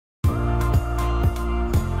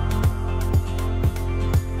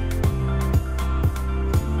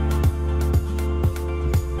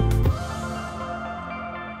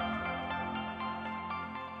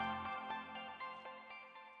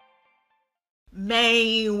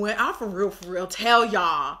Man, when I'm for real, tell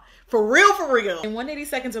y'all. For real. In 180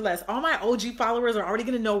 seconds or less, all my OG followers are already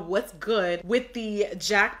gonna know what's good with the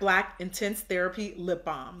Jack Black Intense Therapy Lip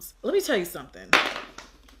Balms. Let me tell you something.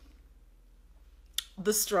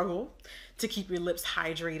 The struggle to keep your lips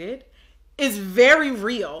hydrated is very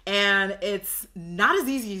real, and it's not as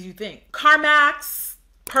easy as you think. Carmax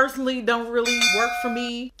personally don't really work for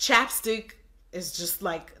me. Chapstick is just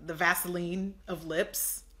like the Vaseline of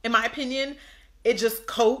lips. In my opinion, it just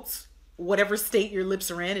coats whatever state your lips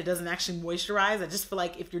are in. It doesn't actually moisturize. I just feel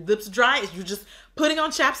like if your lips are dry, you're just putting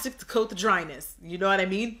on chapstick to coat the dryness. You know what I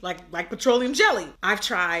mean? Like petroleum jelly. I've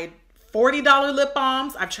tried $40 lip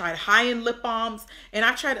balms, I've tried high-end lip balms, and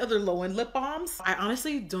I've tried other low-end lip balms. I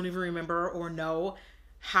honestly don't even remember or know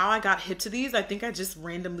how I got hip to these. I think I just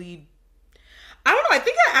randomly, I don't know, I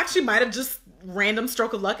think I actually might have just random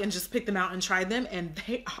stroke of luck and just picked them out and tried them, and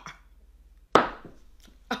they are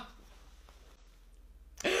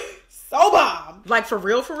so bomb. Like for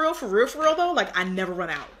real though, like I never run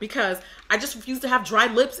out because I just refuse to have dry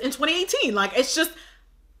lips in 2018. Like it's just,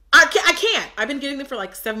 I can't. I've been getting them for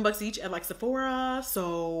like $7 each at like Sephora.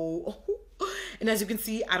 So, and as you can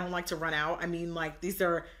see, I don't like to run out. I mean, like these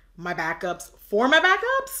are my backups for my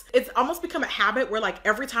backups. It's almost become a habit where like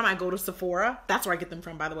every time I go to Sephora, that's where I get them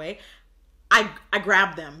from, by the way, I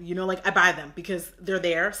grab them, you know, like I buy them because they're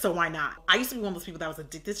there. So why not? I used to be one of those people that was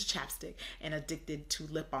addicted to chapstick and addicted to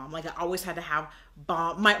lip balm. Like I always had to have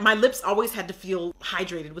balm. My lips always had to feel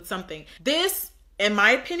hydrated with something. This, in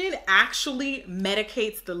my opinion, actually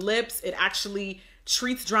medicates the lips. It actually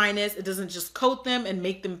treats dryness. It doesn't just coat them and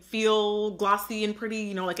make them feel glossy and pretty,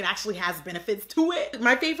 you know, like it actually has benefits to it.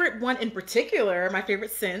 My favorite one in particular, my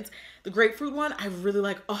favorite scent, the grapefruit one, I really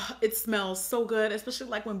like. Oh, it smells so good, especially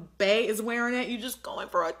like when Bae is wearing it. You just go in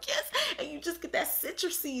for a kiss and you just get that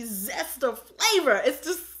citrusy zest of flavor. It's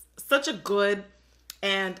just such a good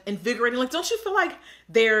and invigorating. Like, don't you feel like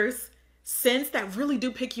there's scents that really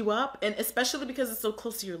do pick you up? And especially because it's so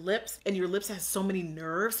close to your lips and your lips has so many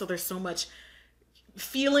nerves, so there's so much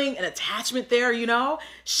feeling and attachment there, you know?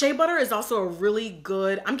 Shea butter is also a really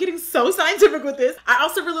good, I'm getting so scientific with this. I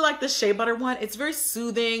also really like the shea butter one. It's very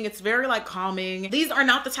soothing. It's very like calming. These are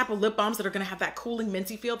not the type of lip balms that are gonna have that cooling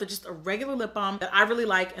minty feel. They're just a regular lip balm that I really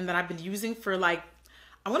like and that I've been using for like,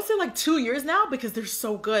 I want to say like 2 years now because they're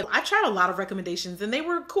so good. I tried a lot of recommendations and they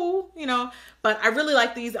were cool, you know, but I really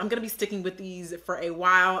like these. I'm gonna be sticking with these for a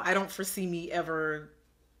while. I don't foresee me ever,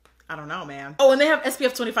 I don't know, man. Oh, and they have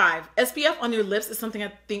SPF 25. SPF on your lips is something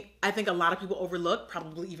I think a lot of people overlook,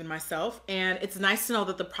 probably even myself. And it's nice to know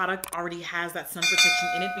that the product already has that sun protection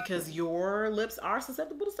in it because your lips are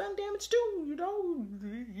susceptible to sun damage too. You know,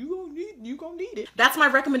 you gonna need it. That's my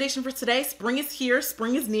recommendation for today. Spring is here,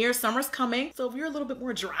 spring is near, summer's coming. So if you're a little bit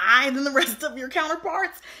more dry than the rest of your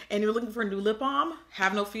counterparts and you're looking for a new lip balm,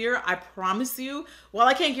 have no fear. I promise you, while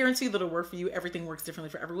I can't guarantee that it'll work for you, everything works differently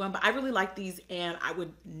for everyone, but I really like these and I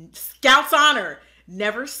would, Scout's honor,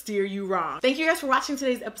 never steer you wrong. Thank you guys for watching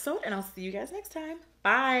today's episode and I'll see you guys next time.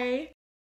 Bye.